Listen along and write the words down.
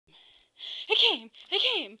came. It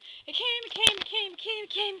came. It came. It came. It came. It came. It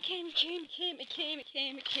came. It came. It came. It came. It came. It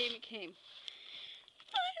came. It came. It came.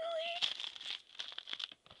 Finally.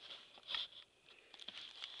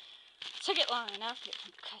 Ticket line. Now get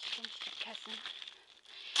some customs. Custom.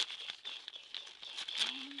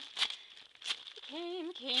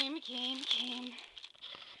 Came. Came. Came. Came.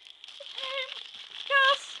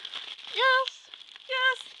 Yes. Yes.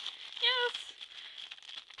 Yes. Yes.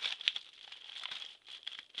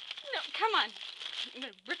 No, come on. I'm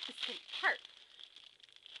gonna rip this thing apart.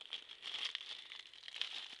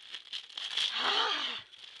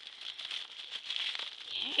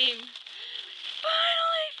 Came.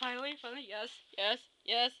 Finally. Yes. Yes.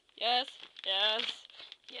 Yes. Yes. Yes.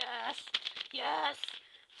 Yes. Yes.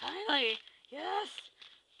 Finally. Yes.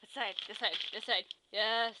 This side. This side. This side.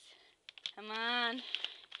 Yes. Come on.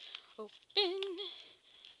 Open.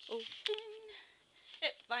 Open.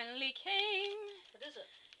 It finally came. What is it?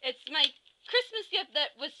 It's my Christmas gift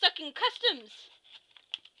that was stuck in customs.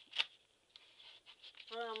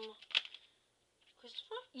 From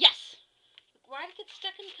Christopher? Yes. Why did it get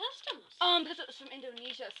stuck in customs? Because it was from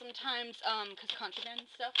Indonesia. Sometimes, because contraband and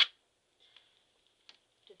stuff.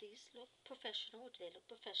 Do these look professional or do they look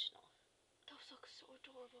professional? Those look so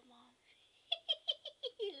adorable, Mom.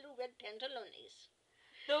 Little red pantalones.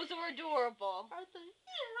 Those are adorable. Are they?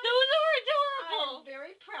 Yeah. Those are adorable. I'm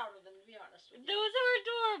very proud of them, to be honest with you. Those are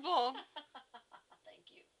adorable. Thank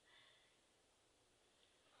you.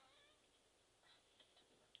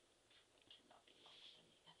 Cannot be longer than the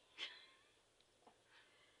other. You cannot be longer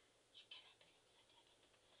than the other.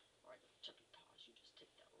 All right, little chubby paws, you just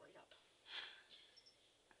take that right up. I can't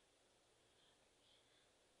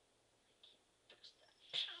fix that.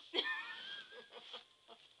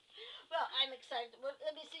 Well, I'm excited. Well,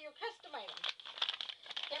 let me see your custom item.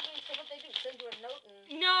 Can't really say what they do. Send you a note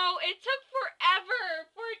and... No, it took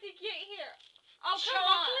forever for it to get here. Oh, come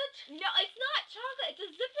chocolate? on. No, it's not chocolate. It's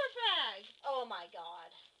a zipper bag. Oh, my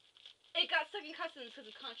God. It got stuck in customs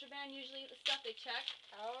because of contraband, usually the stuff they check.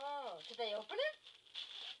 Oh, did they open it?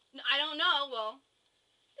 No, I don't know. Well,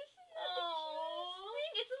 this is not Oh. the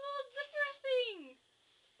thing. It's a little zipper thing.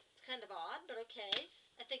 It's kind of odd, but okay.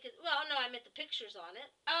 I think it... Well, no, I meant the pictures on it.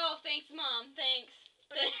 Oh, thanks, Mom. Thanks.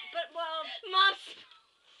 Well... Mom...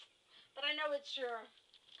 But I know it's your...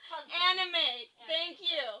 Anime. Thank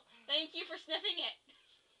you. Thank you for sniffing it.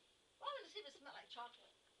 Well, I want to see if it smells like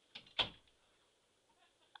chocolate.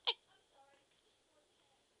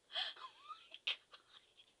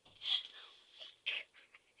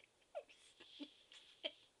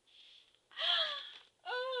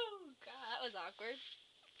 Oh, God. That was awkward.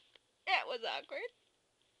 That was awkward.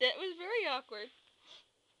 That was very awkward.